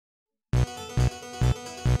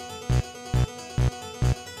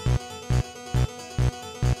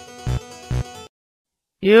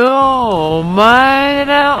よう、お前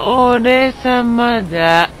ら俺様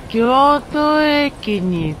だ。京都駅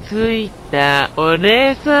に着いた。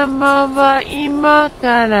俺様は今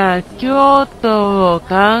から京都を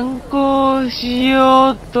観光し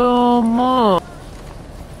ようと思う。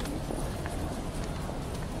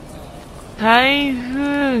台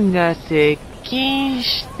風が接近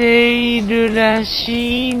しているら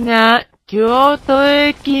しいな。京都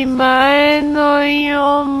駅前のイ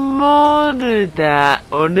オンモールだ。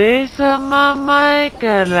俺様前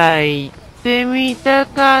から行ってみた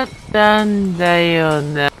かったんだよ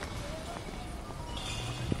な。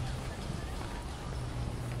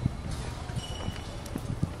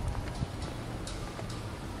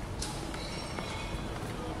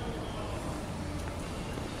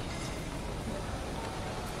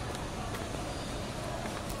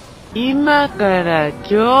今から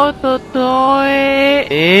京都東映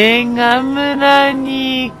映画村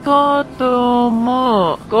に行こうと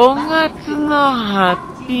思う。5月の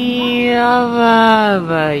ハッピーアワー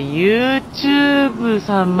は YouTube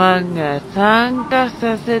様が参加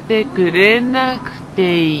させてくれなく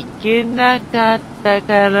ていけなかった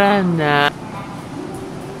からな。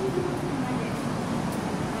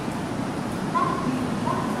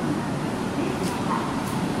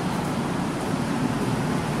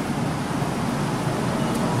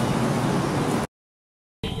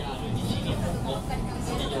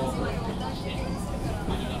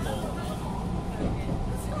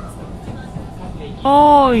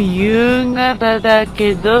もう夕方だ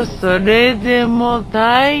けど、それでも太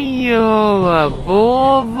陽は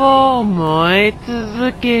ぼーぼー燃え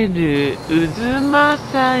続ける。渦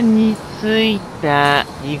政についた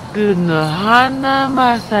陸の花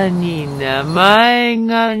正に名前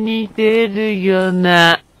が似てるよ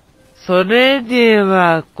な。それで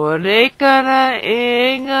はこれから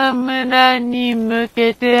映画村に向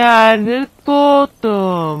けて歩こう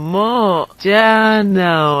と思う。じゃあ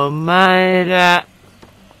なお前ら。